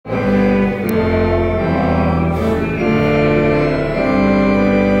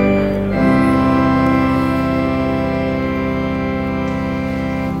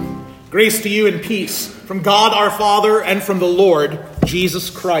Grace to you and peace from God our Father and from the Lord Jesus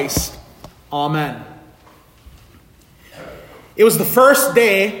Christ. Amen. It was the first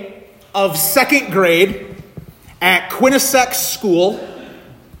day of second grade at Quinnipiac School,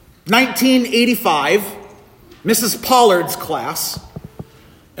 1985, Mrs. Pollard's class.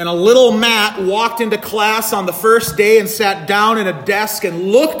 And a little Matt walked into class on the first day and sat down at a desk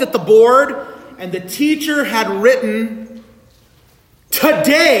and looked at the board, and the teacher had written,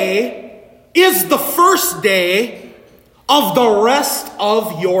 "Today is the first day of the rest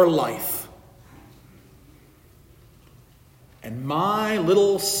of your life." And my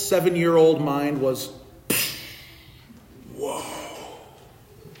little 7-year-old mind was, whoa.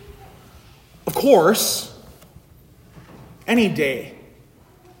 Of course, any day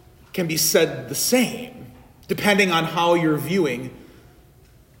can be said the same, depending on how you're viewing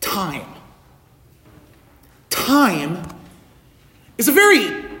time. Time is a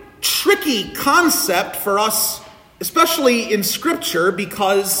very tricky concept for us, especially in Scripture,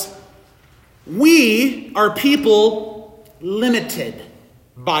 because we are people limited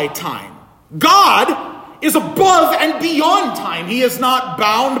by time. God is above and beyond time. He is not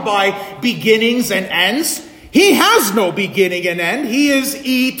bound by beginnings and ends. He has no beginning and end. He is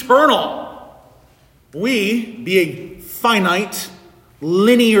eternal. We, being finite,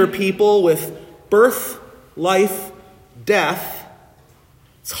 linear people with birth, life, death,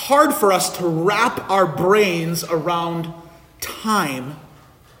 it's hard for us to wrap our brains around time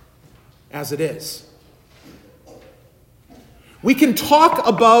as it is. We can talk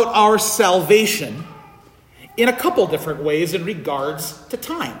about our salvation in a couple different ways in regards to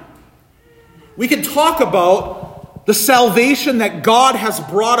time. We can talk about the salvation that God has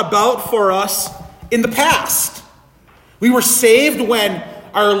brought about for us in the past. We were saved when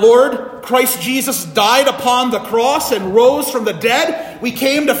our Lord Christ Jesus died upon the cross and rose from the dead. We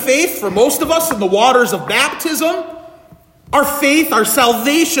came to faith, for most of us, in the waters of baptism. Our faith, our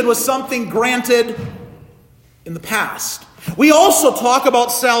salvation was something granted in the past. We also talk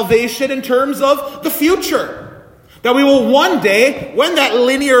about salvation in terms of the future. That we will one day, when that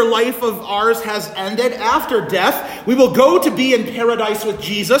linear life of ours has ended after death, we will go to be in paradise with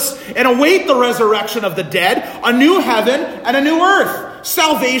Jesus and await the resurrection of the dead, a new heaven and a new earth.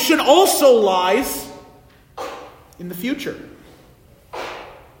 Salvation also lies in the future.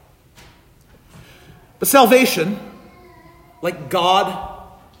 But salvation, like God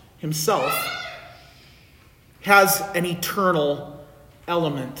himself, has an eternal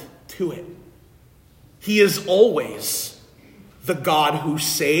element to it. He is always the God who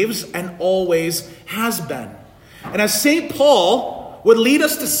saves and always has been. And as St. Paul would lead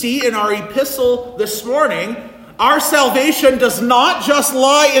us to see in our epistle this morning, our salvation does not just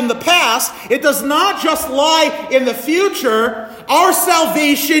lie in the past. It does not just lie in the future. Our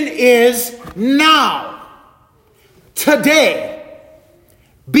salvation is now. Today.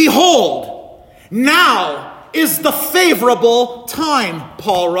 Behold, now is the favorable time,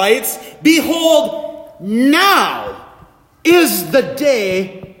 Paul writes. Behold, now is the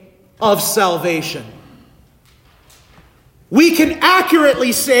day of salvation. We can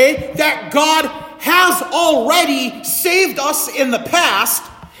accurately say that God has already saved us in the past.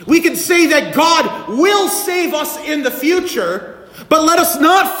 We can say that God will save us in the future. But let us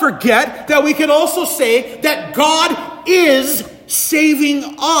not forget that we can also say that God is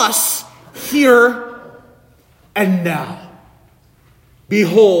saving us here and now.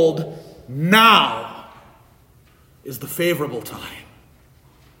 Behold, now is the favorable time,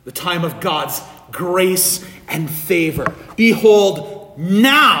 the time of God's grace and favor. Behold,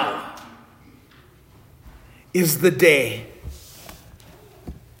 now is the day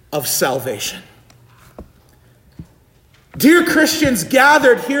of salvation. Dear Christians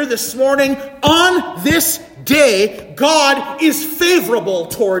gathered here this morning, on this day, God is favorable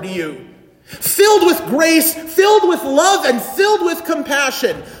toward you. Filled with grace, filled with love, and filled with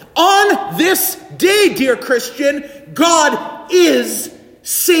compassion. On this day, dear Christian, God is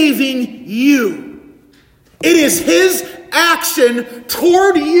saving you. It is his action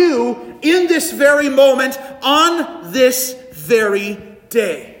toward you in this very moment, on this very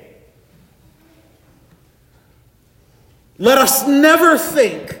day. Let us never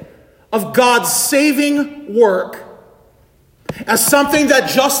think of God's saving work as something that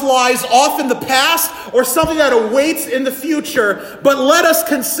just lies off in the past or something that awaits in the future, but let us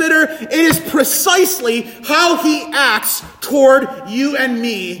consider it is precisely how he acts toward you and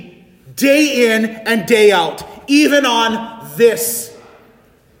me day in and day out, even on this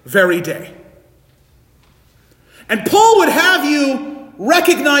very day. And Paul would have you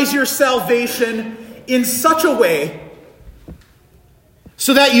recognize your salvation in such a way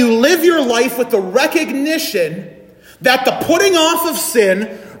so that you live your life with the recognition that the putting off of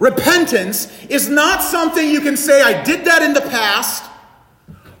sin, repentance, is not something you can say, I did that in the past,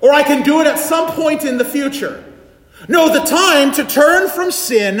 or I can do it at some point in the future. No, the time to turn from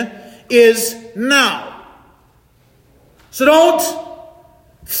sin is now. So don't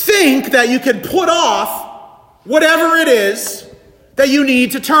think that you can put off whatever it is that you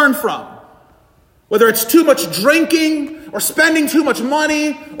need to turn from. Whether it's too much drinking, or spending too much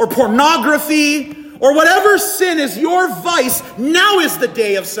money, or pornography, or whatever sin is your vice, now is the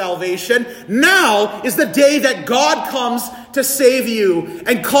day of salvation. Now is the day that God comes to save you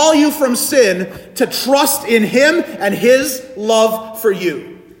and call you from sin to trust in him and his love for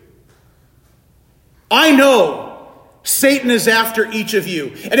you. I know Satan is after each of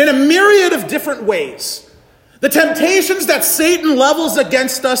you, and in a myriad of different ways. The temptations that Satan levels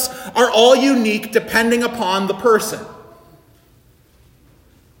against us are all unique depending upon the person.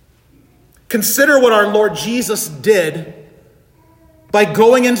 Consider what our Lord Jesus did by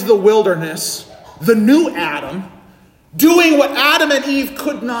going into the wilderness, the new Adam, doing what Adam and Eve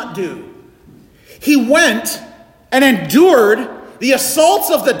could not do. He went and endured the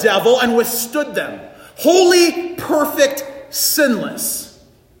assaults of the devil and withstood them. Holy, perfect, sinless.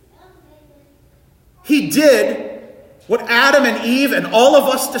 He did what Adam and Eve and all of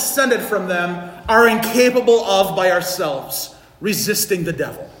us descended from them are incapable of by ourselves, resisting the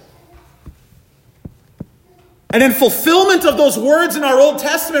devil. And in fulfillment of those words in our Old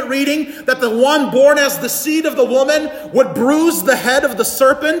Testament reading, that the one born as the seed of the woman would bruise the head of the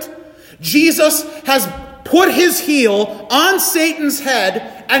serpent, Jesus has put his heel on Satan's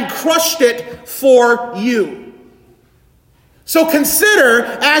head and crushed it for you. So consider,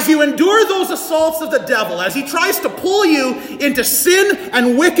 as you endure those assaults of the devil, as he tries to pull you into sin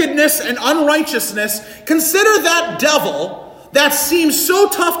and wickedness and unrighteousness, consider that devil that seems so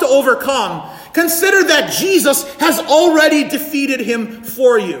tough to overcome. Consider that Jesus has already defeated him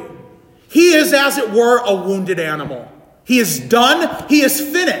for you. He is, as it were, a wounded animal. He is done. He is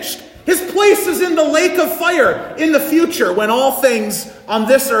finished. His place is in the lake of fire in the future when all things on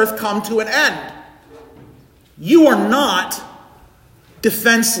this earth come to an end. You are not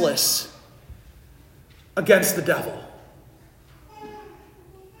defenseless against the devil.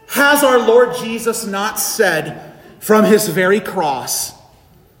 Has our Lord Jesus not said from his very cross,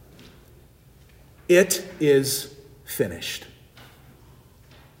 "It is finished"?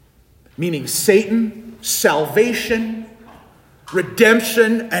 Meaning Satan, salvation,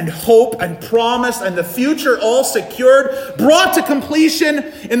 redemption, and hope, and promise, and the future all secured, brought to completion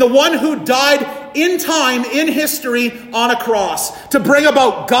in the one who died in time, in history, on a cross, to bring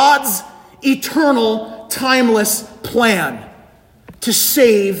about God's eternal, timeless plan to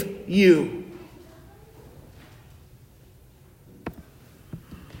save you.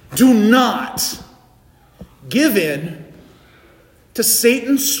 Do not give in to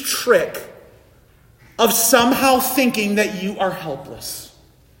Satan's trick of somehow thinking that you are helpless.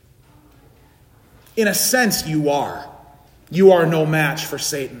 In a sense, you are. You are no match for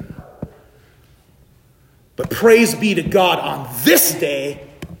Satan. But praise be to God, on this day,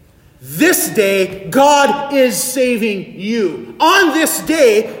 God is saving you. On this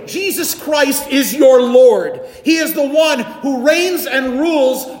day, Jesus Christ is your Lord. He is the one who reigns and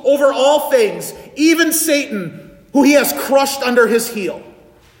rules over all things, even Satan, who he has crushed under his heel.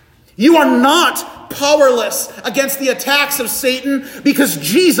 You are not powerless against the attacks of Satan because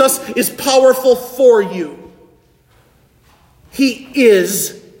Jesus is powerful for you. He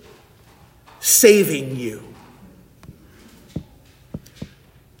is saving you.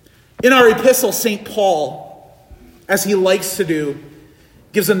 In our epistle, St. Paul, as he likes to do,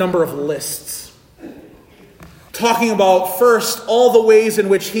 gives a number of lists, talking about first all the ways in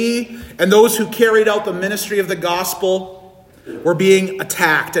which he and those who carried out the ministry of the gospel were being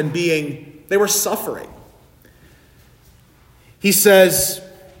attacked and they were suffering. He says,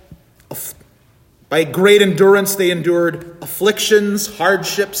 by great endurance they endured afflictions,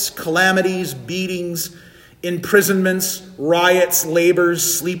 hardships, calamities, beatings, imprisonments, riots,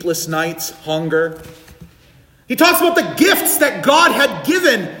 labors, sleepless nights, hunger. He talks about the gifts that God had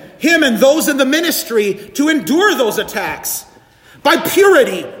given him and those in the ministry to endure those attacks. By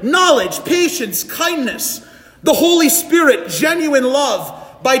purity, knowledge, patience, kindness, the Holy Spirit, genuine love,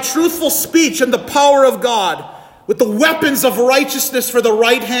 by truthful speech and the power of God, with the weapons of righteousness for the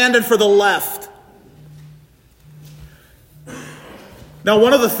right hand and for the left. Now,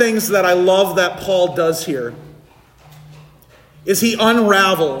 one of the things that I love that Paul does here is he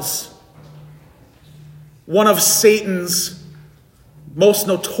unravels one of Satan's most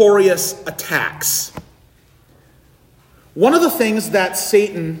notorious attacks, One of the things that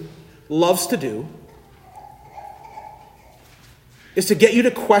Satan loves to do is to get you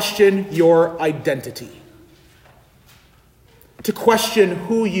to question your identity, to question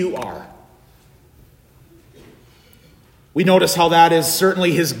who you are. We notice how that is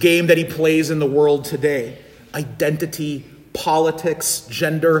certainly his game that he plays in the world today. Identity, politics,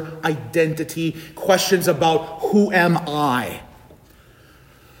 gender identity, questions about who am I?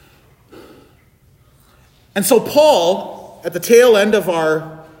 And so Paul, at the tail end of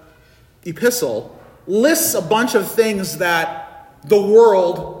our epistle, lists a bunch of things that the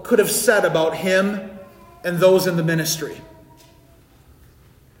world could have said about him and those in the ministry.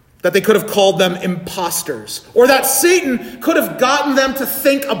 That they could have called them imposters, or that Satan could have gotten them to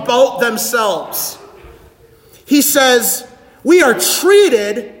think about themselves. He says, we are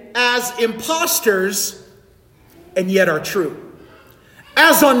treated as imposters and yet are true.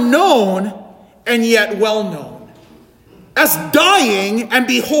 As unknown and yet well known. As dying and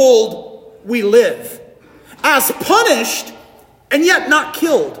behold, we live. As punished and yet not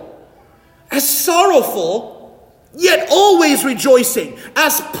killed. As sorrowful, yet always rejoicing.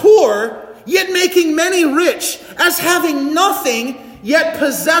 As poor, yet making many rich. As having nothing, yet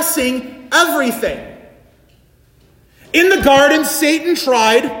possessing everything. In the garden, Satan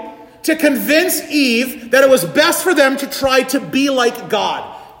tried to convince Eve that it was best for them to try to be like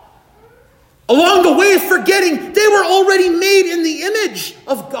God. Along the way, forgetting they were already made in the image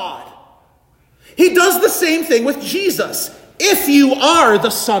of God. He does the same thing with Jesus. If you are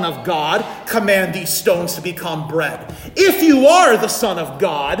the Son of God, command these stones to become bread. If you are the Son of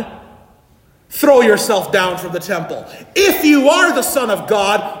God, throw yourself down from the temple. If you are the Son of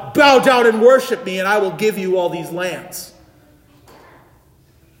God, bow down and worship me, and I will give you all these lands.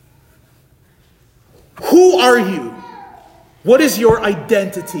 Who are you? What is your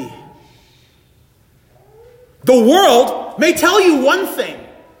identity? The world may tell you one thing.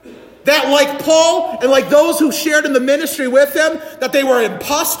 That like Paul and like those who shared in the ministry with him, that they were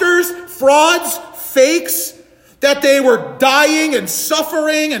imposters, frauds, fakes, that they were dying and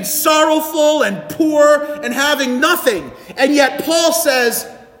suffering and sorrowful and poor and having nothing. And yet Paul says,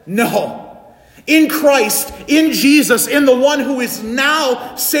 no. In Christ, in Jesus, in the one who is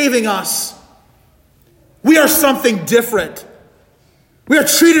now saving us, we are something different. We are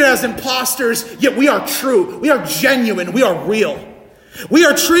treated as imposters, yet we are true. We are genuine. We are real. We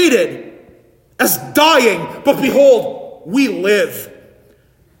are treated as dying, but behold, we live.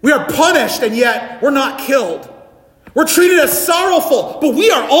 We are punished, and yet we're not killed. We're treated as sorrowful, but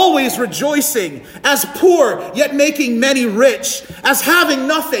we are always rejoicing. As poor, yet making many rich. As having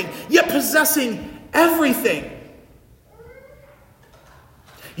nothing, yet possessing everything.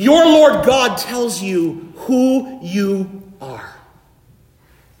 Your Lord God tells you who you are.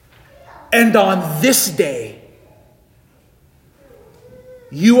 And on this day,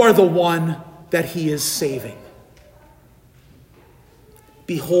 you are the one that he is saving.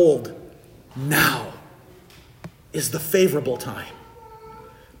 Behold, now is the favorable time.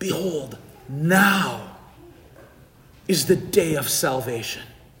 Behold, now is the day of salvation.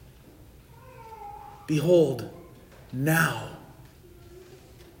 Behold, now.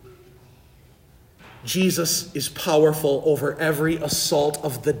 Jesus is powerful over every assault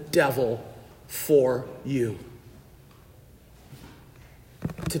of the devil for you.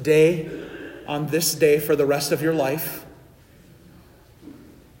 Today, on this day, for the rest of your life,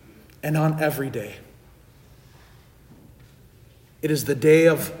 and on every day. It is the day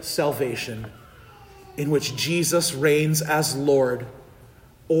of salvation in which Jesus reigns as Lord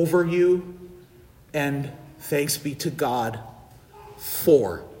over you, and thanks be to God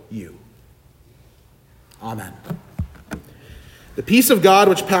for you. Amen. The peace of God,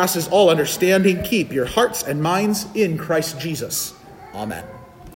 which passes all understanding, keep your hearts and minds in Christ Jesus. Amen.